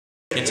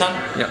Geht schon?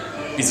 Ja.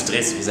 Wieso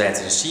drehst du? Wieso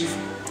hältst du das schief?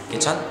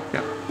 Geht schon? Ja.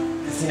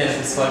 Wir sind ja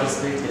fürs voll das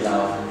Bild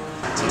gelaufen.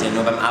 Ich hätte ja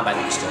nur beim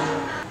Arbeiten gestört.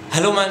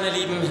 Hallo meine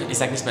Lieben. Ich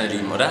sag nicht meine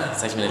Lieben, oder?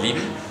 Sag ich meine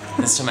Lieben?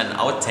 Das ist schon mal ein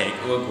Outtake,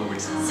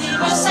 urgut. Sie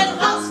müssen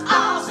raus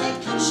aus dem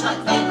Kühlschrank,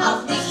 wenn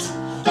auch nicht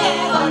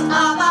gewollt,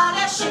 aber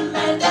der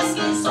Schimmel des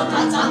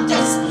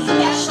Gesundheitsamtes,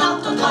 der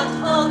schnaubt und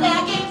rollt und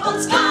er gibt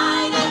uns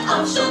keinen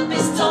Aufschub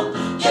bis zum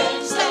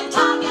jüngsten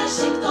Tag. Er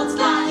schickt uns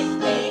gleich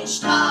den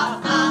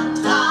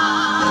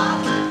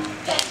Strafantrag,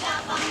 denn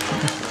er macht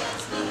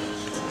jetzt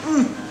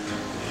nicht.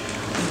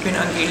 Ich bin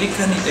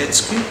Angelika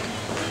Niedetzky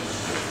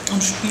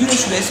und spiele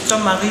Schwester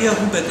Maria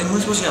Hubert. Ich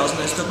muss was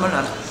auslösen, es tut mir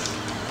leid.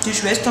 Die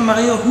Schwester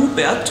Maria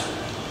Hubert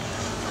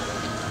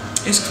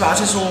ist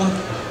quasi so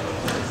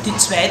die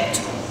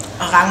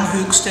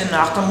zweitranghöchste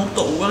nach der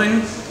Mutter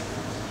Oberin.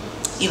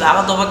 Ich war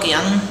aber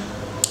gern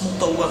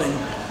Mutter Oberin.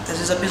 Das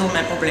ist ein bisschen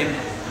mein Problem.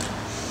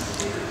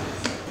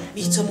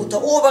 Mich zur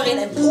Mutter Oberin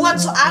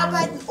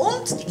emporzuarbeiten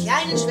und die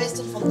kleinen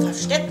Schwestern von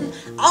Verstetten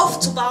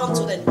aufzubauen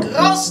zu den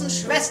großen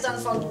Schwestern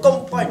von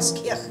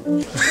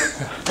Gumpoldskirchen.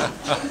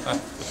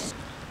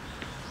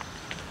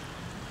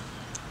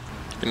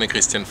 Ich bin der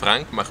Christian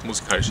Frank, mache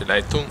musikalische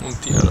Leitung und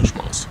die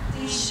Arrangements.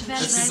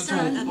 Das ist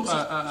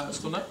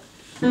Sona.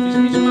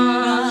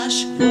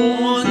 Mischmasch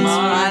und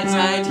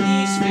Mahlzeit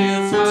hieß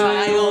für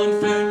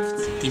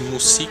 52. Die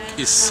Musik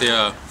ist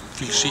sehr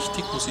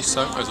vielschichtig, muss ich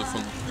sagen, also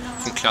von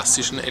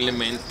klassischen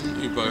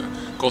Elementen über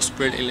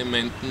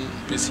Gospel-Elementen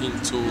bis hin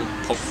zu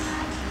Pop,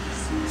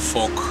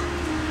 Folk,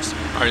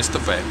 alles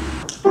dabei.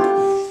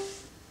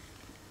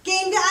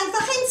 Gehen wir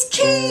einfach ins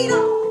Kino!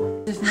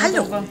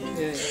 Hallo,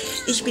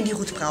 ich bin die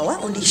Ruth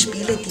Brauer und ich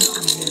spiele die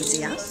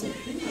Amnesia,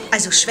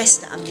 also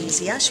Schwester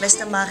Amnesia,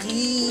 Schwester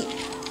Marie,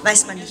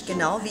 weiß man nicht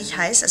genau, wie ich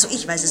heiße, also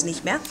ich weiß es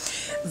nicht mehr,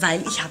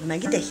 weil ich habe mein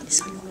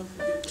Gedächtnis verloren.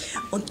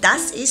 Und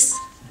das ist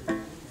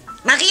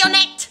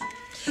Marionette!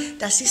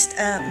 Das ist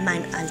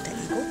mein alter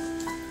Ego,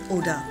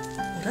 oder?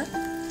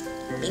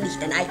 Bin ich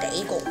dein alter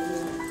Ego?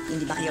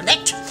 Bin die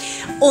Marionette.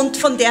 Und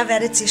von der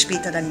werdet ihr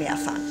später dann mehr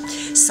erfahren.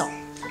 So,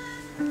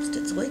 bist du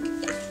jetzt ruhig?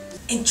 Ja.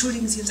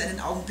 Entschuldigen Sie uns einen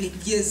Augenblick,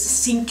 wir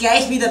sind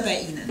gleich wieder bei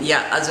Ihnen.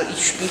 Ja, also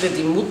ich spiele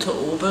die Mutter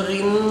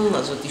Oberin,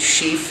 also die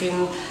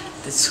Chefin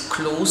des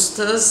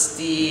Klosters,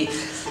 die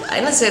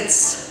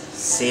einerseits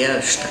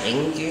sehr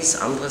streng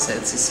ist,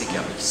 andererseits ist sie,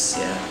 glaube ich,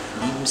 sehr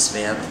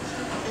liebenswert.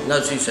 Na,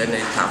 sie ist eine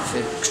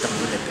taffe,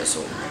 stabile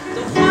Person.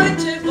 Doch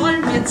heute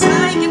wollen wir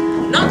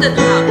zeigen,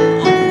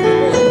 Notre-Dame.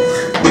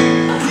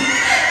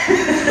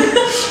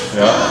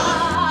 Ja.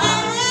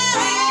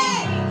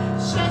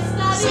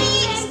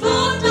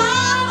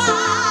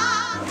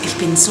 Ich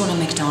bin Sona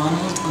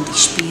MacDonald und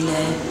ich spiele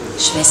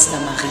Schwester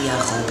Maria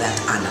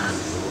Robert Anna.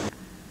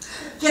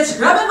 Jetzt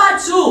hör mir mal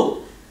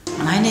zu!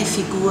 Meine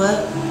Figur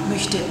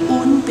möchte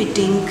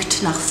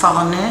unbedingt nach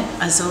vorne,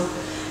 also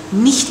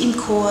nicht im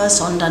Chor,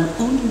 sondern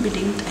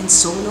unbedingt ein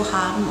Solo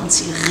haben und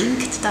sie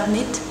ringt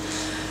damit,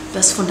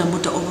 das von der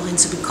Mutter Oberin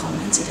zu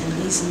bekommen. Sie hat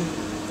ein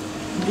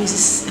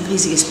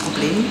riesiges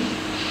Problem.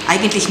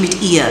 Eigentlich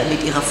mit ihr,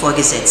 mit ihrer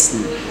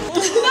Vorgesetzten.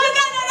 Nein.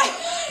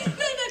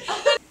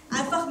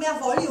 Einfach mehr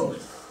Volume.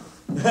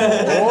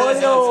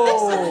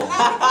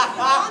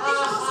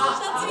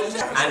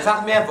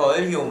 Einfach mehr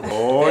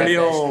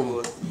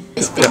Volume.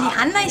 Ich bin die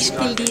Hanna, ich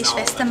spiele die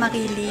Schwester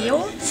Marie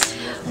Leo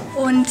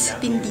und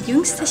bin die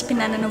Jüngste, ich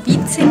bin eine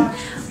Novizin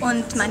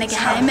und meine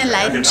geheime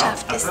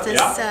Leidenschaft ist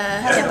der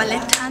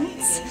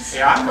Balletttanz.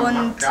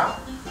 Und ja.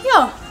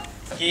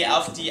 Geh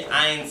auf die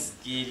 1,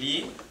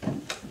 Geli.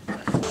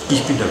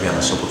 Ich bin der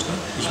Werner Sobotka,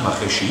 ich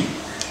mache Regie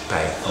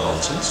bei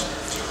Nonsens.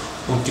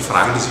 Und die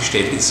Frage, die sich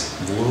stellt, ist,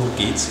 worum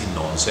geht es in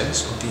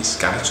Nonsens? Und die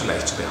ist gar nicht so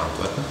leicht zu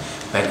beantworten,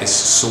 weil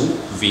es so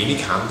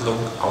wenig Handlung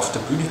auf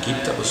der Bühne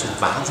gibt, aber so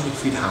wahnsinnig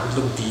viel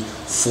Handlung, die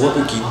vor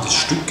Beginn des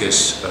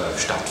Stückes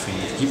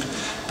stattfindet, gibt,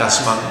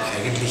 dass man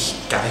eigentlich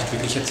gar nicht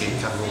wirklich erzählen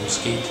kann, worum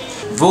es geht.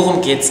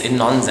 Worum geht's in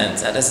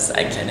Nonsens? Ja, das ist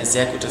eigentlich eine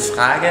sehr gute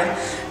Frage.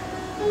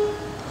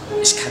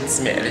 Ich kann es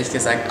mir ehrlich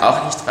gesagt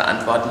auch nicht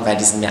beantworten, weil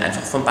die sind mir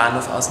einfach vom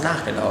Bahnhof aus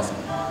nachgelaufen.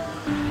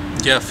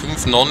 Ja,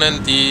 5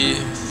 Nonnen, die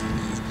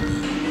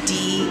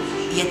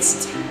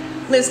jetzt...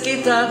 Es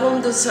geht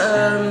darum, dass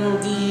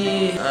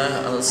die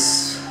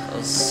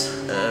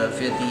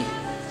für die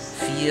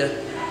 4,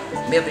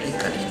 mehr will ich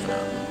gar nicht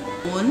verraten.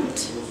 Und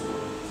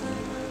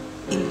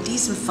in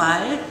diesem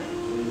Fall...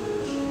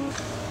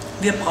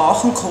 Wir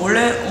brauchen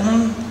Kohle,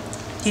 um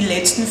die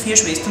letzten 4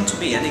 Schwestern zu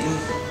beerdigen.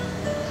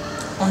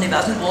 Und ich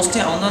weiß nicht, was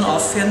die anderen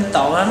aufführen,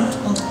 dauernd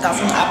und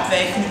davon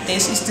abweichen,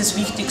 das ist das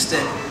Wichtigste.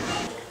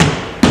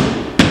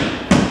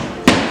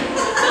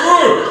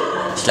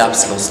 Ich glaube,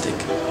 es ist lustig.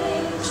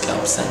 Ich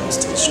glaube, es ist ein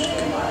lustiges Stück.